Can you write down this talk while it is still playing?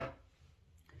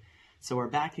So we're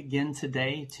back again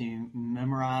today to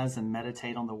memorize and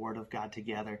meditate on the Word of God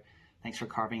together. Thanks for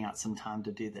carving out some time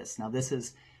to do this. Now, this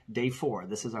is day 4.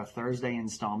 This is our Thursday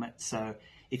installment. So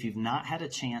if you've not had a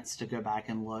chance to go back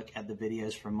and look at the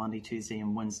videos from Monday, Tuesday,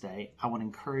 and Wednesday, I would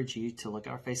encourage you to look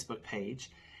at our Facebook page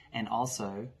and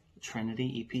also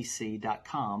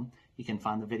trinityepc.com. You can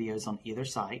find the videos on either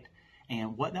site.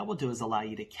 And what that will do is allow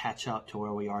you to catch up to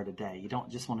where we are today. You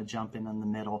don't just want to jump in the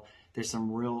middle. There's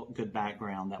some real good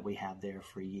background that we have there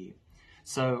for you.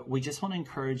 So we just want to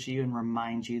encourage you and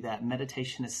remind you that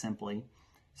meditation is simply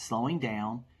slowing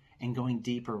down and going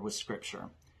deeper with Scripture.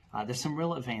 There's some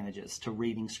real advantages to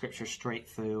reading Scripture straight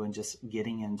through and just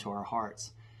getting into our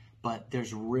hearts. But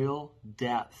there's real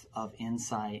depth of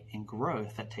insight and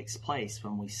growth that takes place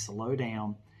when we slow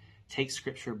down, take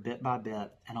Scripture bit by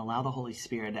bit, and allow the Holy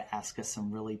Spirit to ask us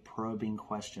some really probing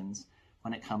questions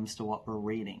when it comes to what we're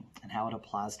reading and how it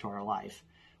applies to our life.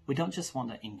 We don't just want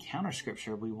to encounter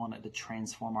Scripture, we want it to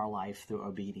transform our life through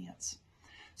obedience.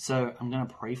 So I'm going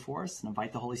to pray for us and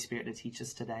invite the Holy Spirit to teach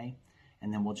us today,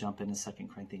 and then we'll jump into 2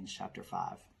 Corinthians chapter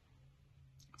 5.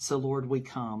 So Lord, we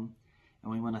come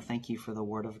and we want to thank you for the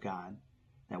Word of God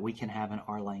that we can have in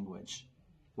our language.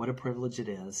 What a privilege it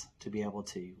is to be able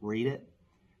to read it,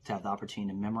 to have the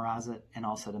opportunity to memorize it, and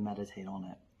also to meditate on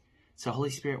it. So Holy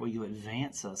Spirit, will you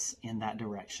advance us in that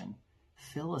direction?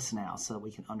 Fill us now so that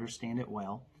we can understand it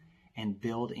well and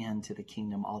build into the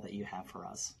kingdom all that you have for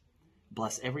us.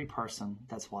 Bless every person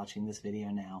that's watching this video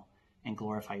now and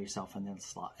glorify yourself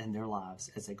in their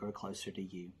lives as they grow closer to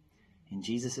you. In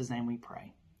Jesus' name we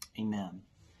pray. Amen.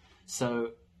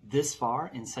 So this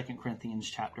far in 2 Corinthians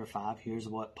chapter 5, here's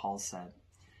what Paul said.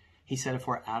 He said, if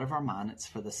we're out of our mind, it's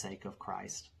for the sake of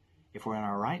Christ. If we're in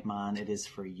our right mind, it is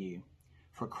for you.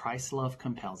 For Christ's love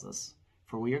compels us.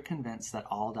 For we are convinced that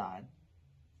one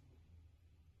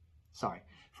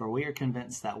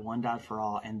died for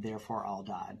all, and therefore all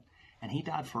died. And he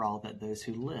died for all, that those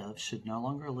who live should no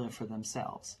longer live for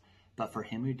themselves, but for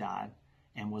him who died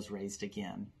and was raised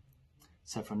again.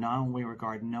 So from now on we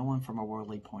regard no one from a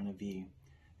worldly point of view.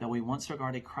 Though we once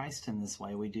regarded Christ in this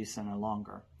way, we do so no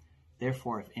longer.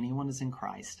 Therefore, if anyone is in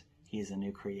Christ, he is a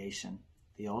new creation.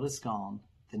 The old is gone,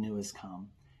 the new has come.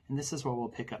 And this is where we'll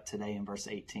pick up today in verse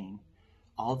 18.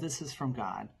 All this is from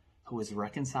God, who has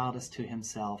reconciled us to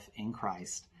himself in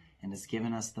Christ and has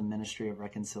given us the ministry of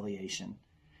reconciliation.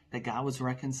 That God was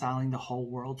reconciling the whole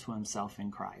world to himself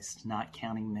in Christ, not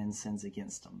counting men's sins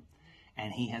against them.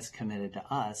 And he has committed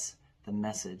to us the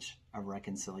message of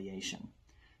reconciliation.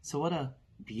 So what a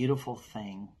beautiful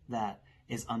thing that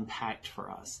is unpacked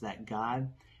for us, that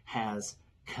God has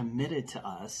committed to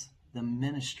us the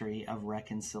ministry of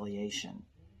reconciliation.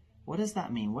 What does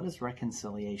that mean? What does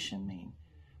reconciliation mean?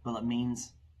 Well, it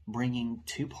means bringing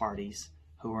two parties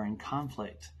who are in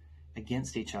conflict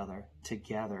against each other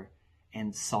together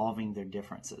and solving their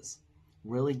differences.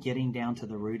 Really getting down to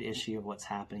the root issue of what's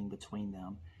happening between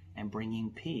them and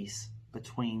bringing peace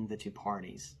between the two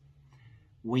parties.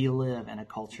 We live in a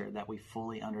culture that we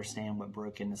fully understand what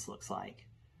brokenness looks like.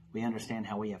 We understand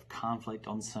how we have conflict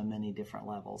on so many different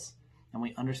levels, and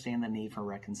we understand the need for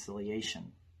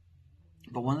reconciliation.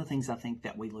 But one of the things I think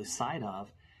that we lose sight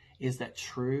of is that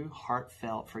true,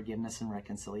 heartfelt forgiveness and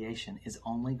reconciliation is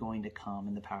only going to come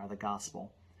in the power of the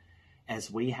gospel.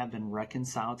 As we have been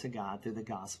reconciled to God through the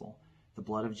gospel, the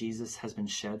blood of Jesus has been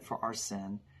shed for our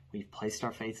sin, we've placed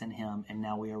our faith in him, and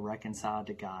now we are reconciled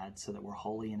to God so that we're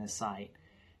holy in his sight.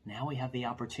 Now we have the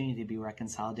opportunity to be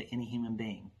reconciled to any human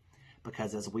being,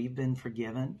 because as we've been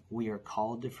forgiven, we are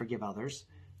called to forgive others,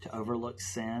 to overlook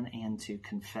sin and to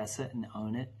confess it and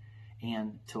own it,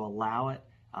 and to allow it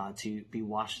to be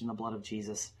washed in the blood of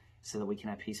Jesus so that we can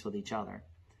have peace with each other.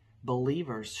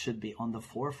 Believers should be on the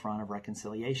forefront of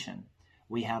reconciliation.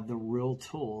 We have the real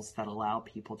tools that allow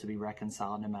people to be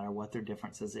reconciled no matter what their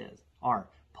differences are,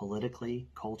 politically,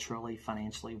 culturally,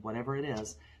 financially, whatever it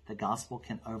is. The gospel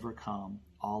can overcome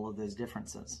all of those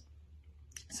differences.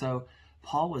 So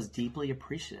Paul was deeply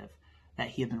appreciative that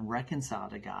he had been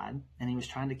reconciled to God, and he was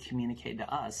trying to communicate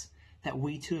to us that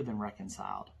we too have been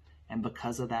reconciled. And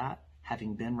because of that,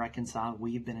 having been reconciled,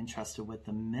 we've been entrusted with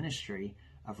the ministry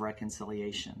of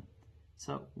reconciliation.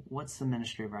 So what's the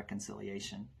ministry of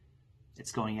reconciliation?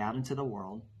 It's going out into the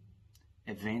world,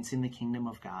 advancing the kingdom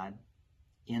of God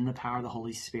in the power of the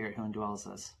Holy Spirit who indwells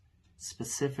us,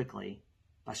 specifically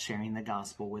by sharing the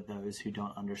gospel with those who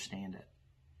don't understand it.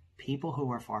 People who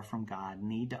are far from God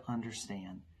need to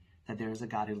understand that there is a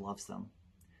God who loves them,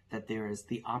 that there is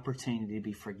the opportunity to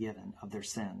be forgiven of their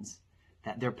sins,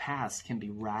 that their past can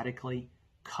be radically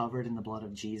covered in the blood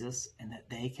of Jesus, and that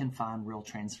they can find real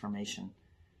transformation.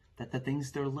 that the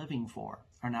things they're living for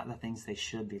are not the things they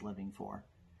should be living for,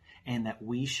 and that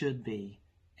we should be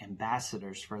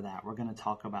ambassadors for that. We're going to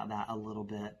talk about that a little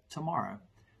bit tomorrow,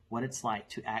 what it's like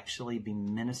to actually be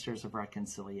ministers of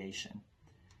reconciliation.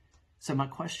 So my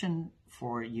question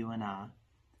for you and I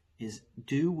is,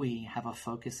 do we have a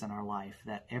focus in our life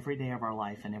that every day of our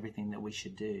life and everything that we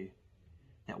should do,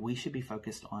 that we should be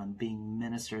focused on being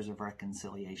ministers of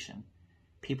reconciliation,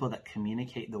 people that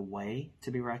communicate the way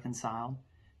to be reconciled,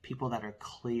 people that are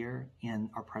clear in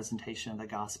our presentation of the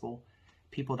gospel,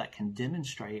 people that can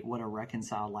demonstrate what a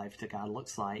reconciled life to God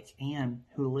looks like, and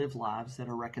who live lives that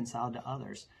are reconciled to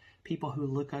others, people who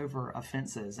look over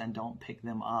offenses and don't pick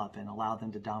them up and allow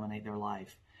them to dominate their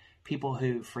life, people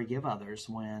who forgive others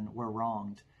when we're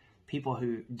wronged, people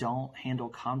who don't handle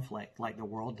conflict like the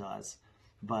world does,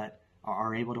 but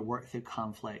are able to work through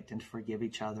conflict and forgive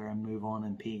each other and move on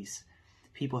in peace,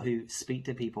 people who speak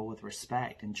to people with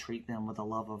respect and treat them with the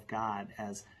love of God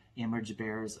as image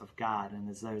bearers of God and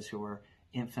as those who are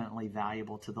infinitely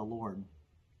valuable to the Lord.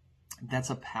 That's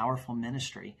a powerful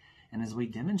ministry. And as we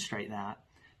demonstrate that,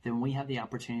 then we have the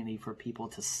opportunity for people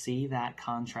to see that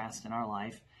contrast in our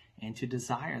life and to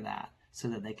desire that so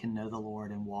that they can know the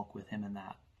Lord and walk with him in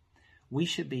that. We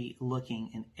should be looking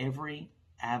in every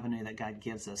avenue that God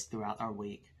gives us throughout our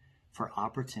week for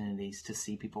opportunities to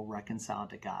see people reconciled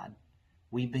to God.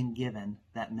 We've been given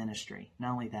that ministry.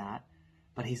 Not only that,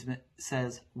 but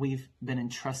says we've been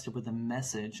entrusted with the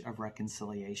message of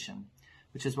reconciliation,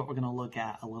 which is what we're going to look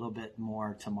at a little bit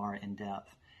more tomorrow in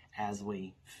depth as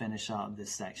we finish up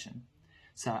this section.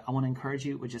 So I want to encourage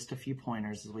you with just a few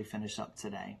pointers as we finish up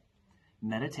today.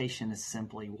 Meditation is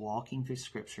simply walking through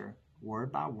Scripture,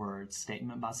 word by word,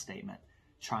 statement by statement,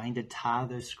 trying to tie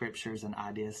those scriptures and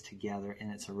ideas together in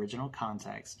its original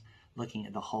context, looking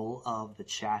at the whole of the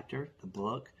chapter, the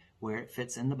book, where it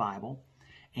fits in the Bible,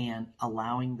 and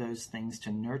allowing those things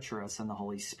to nurture us in the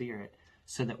Holy Spirit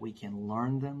so that we can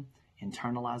learn them,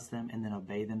 internalize them, and then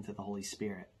obey them through the Holy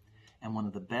Spirit. And one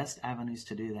of the best avenues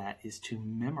to do that is to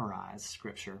memorize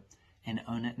Scripture and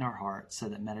own it in our heart so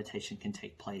that meditation can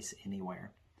take place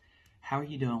anywhere. How are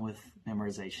you doing with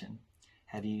memorization?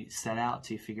 Have you set out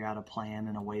to figure out a plan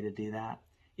and a way to do that?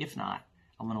 If not,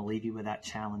 I'm going to leave you with that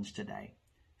challenge today.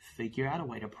 Figure out a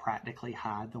way to practically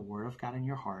hide the Word of God in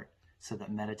your heart so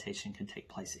that meditation can take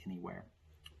place anywhere.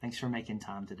 Thanks for making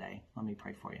time today. Let me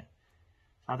pray for you.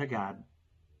 Father God,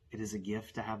 it is a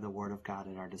gift to have the Word of God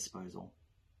at our disposal.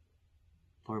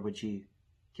 Lord, would you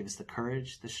give us the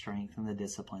courage, the strength, and the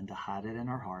discipline to hide it in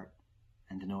our heart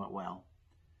and to know it well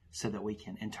so that we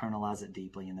can internalize it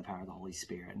deeply in the power of the Holy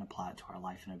Spirit and apply it to our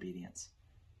life in obedience.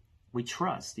 We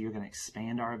trust that you're going to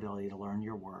expand our ability to learn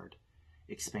your word,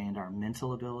 expand our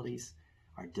mental abilities,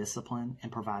 our discipline,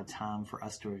 and provide time for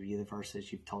us to review the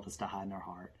verses you've told us to hide in our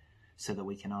heart so that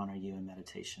we can honor you in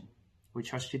meditation. We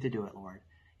trust you to do it, Lord.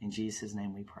 In Jesus'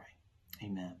 name we pray.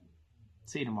 Amen.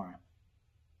 See you tomorrow.